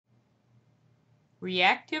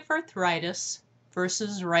Reactive arthritis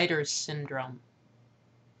versus Reiter's syndrome.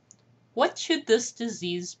 What should this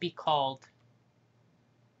disease be called?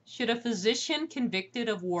 Should a physician convicted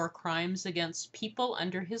of war crimes against people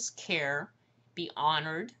under his care be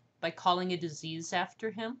honored by calling a disease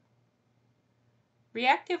after him?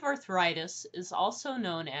 Reactive arthritis is also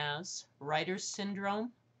known as Reiter's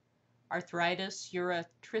syndrome, arthritis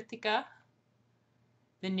urethritica,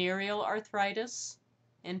 venereal arthritis,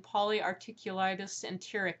 and polyarticulitis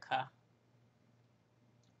enterica.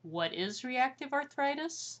 What is reactive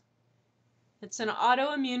arthritis? It's an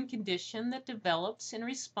autoimmune condition that develops in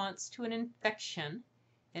response to an infection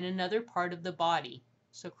in another part of the body,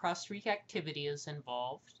 so cross-reactivity is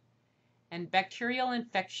involved, and bacterial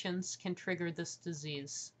infections can trigger this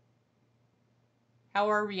disease. How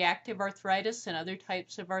are reactive arthritis and other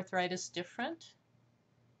types of arthritis different?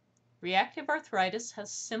 Reactive arthritis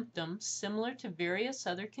has symptoms similar to various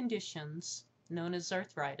other conditions known as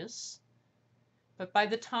arthritis, but by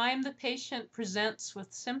the time the patient presents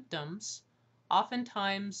with symptoms,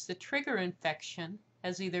 oftentimes the trigger infection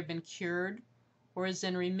has either been cured or is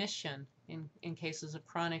in remission in cases of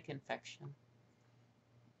chronic infection.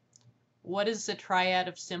 What is the triad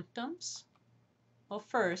of symptoms? Well,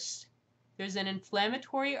 first, there's an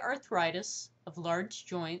inflammatory arthritis of large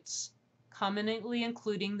joints, commonly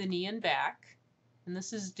including the knee and back, and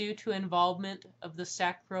this is due to involvement of the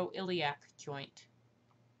sacroiliac joint.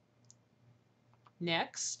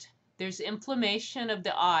 Next, there's inflammation of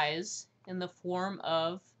the eyes in the form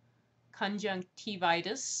of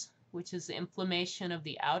conjunctivitis, which is the inflammation of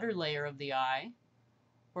the outer layer of the eye,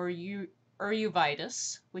 or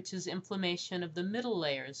uveitis, which is inflammation of the middle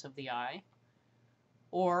layers of the eye,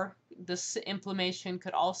 or this inflammation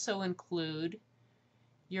could also include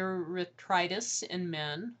urethritis in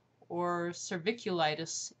men or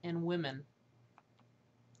cerviculitis in women.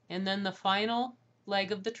 And then the final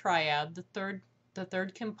leg of the triad, the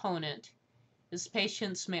third component, is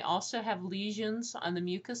patients may also have lesions on the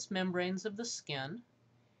mucous membranes of the skin,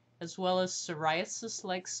 as well as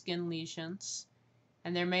psoriasis-like skin lesions,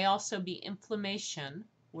 and there may also be inflammation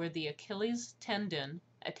where the Achilles tendon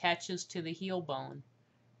attaches to the heel bone,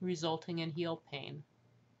 resulting in heel pain.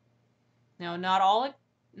 Now, not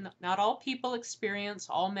all people experience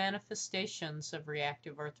all manifestations of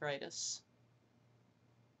reactive arthritis.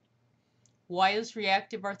 Why is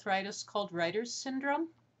reactive arthritis called Reiter's syndrome?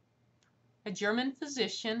 A German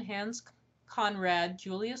physician, Hans Conrad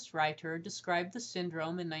Julius Reiter, described the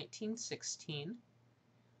syndrome in 1916.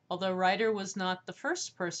 Although Reiter was not the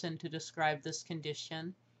first person to describe this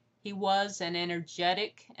condition, he was an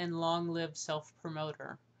energetic and long-lived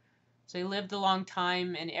self-promoter. So he lived a long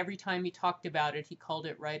time, and every time he talked about it, he called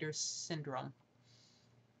it Reiter's syndrome.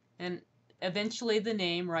 And eventually the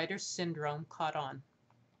name Reiter's syndrome caught on.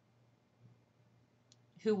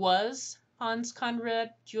 Who was Hans Conrad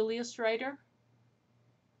Julius Reiter?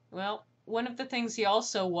 Well, one of the things he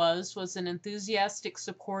also was an enthusiastic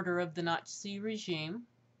supporter of the Nazi regime.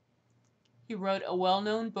 He wrote a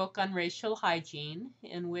well-known book on racial hygiene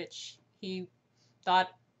in which he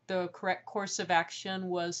thought the correct course of action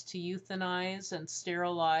was to euthanize and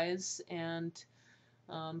sterilize and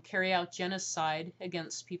carry out genocide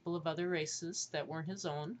against people of other races that weren't his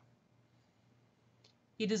own.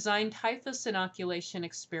 He designed typhus inoculation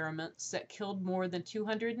experiments that killed more than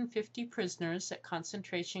 250 prisoners at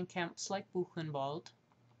concentration camps like Buchenwald.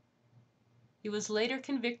 He was later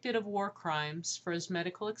convicted of war crimes for his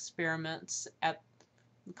medical experiments at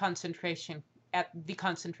the concentration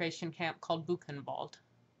camp called Buchenwald.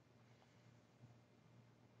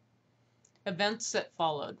 Events that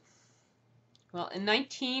followed. Well, in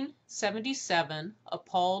 1977,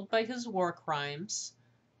 appalled by his war crimes,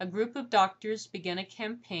 a group of doctors began a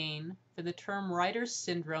campaign for the term Reiter's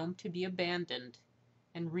syndrome to be abandoned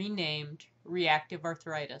and renamed reactive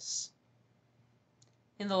arthritis.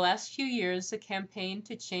 In the last few years, the campaign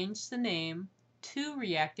to change the name to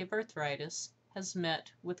reactive arthritis has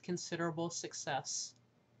met with considerable success.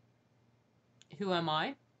 Who am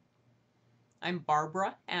I? I'm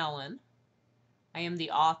Barbara Allen. I am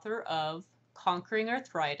the author of Conquering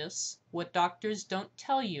Arthritis: What Doctors Don't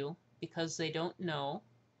Tell You Because They Don't Know,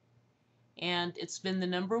 and it's been the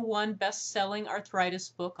 #1 best-selling arthritis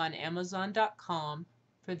book on Amazon.com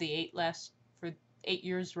for 8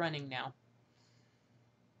 years running now.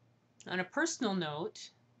 On a personal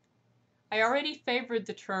note, I already favored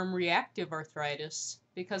the term reactive arthritis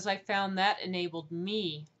because I found that enabled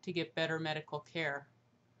me to get better medical care.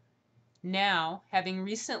 Now, having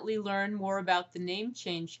recently learned more about the name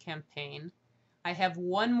change campaign, I have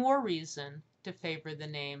one more reason to favor the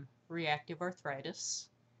name reactive arthritis.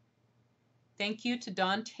 Thank you to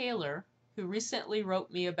Don Taylor who recently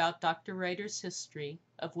wrote me about Dr. Reiter's history,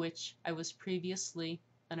 of which I was previously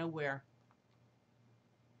unaware.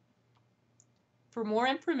 For more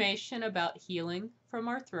information about healing from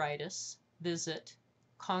arthritis, visit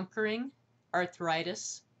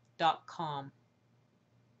conqueringarthritis.com.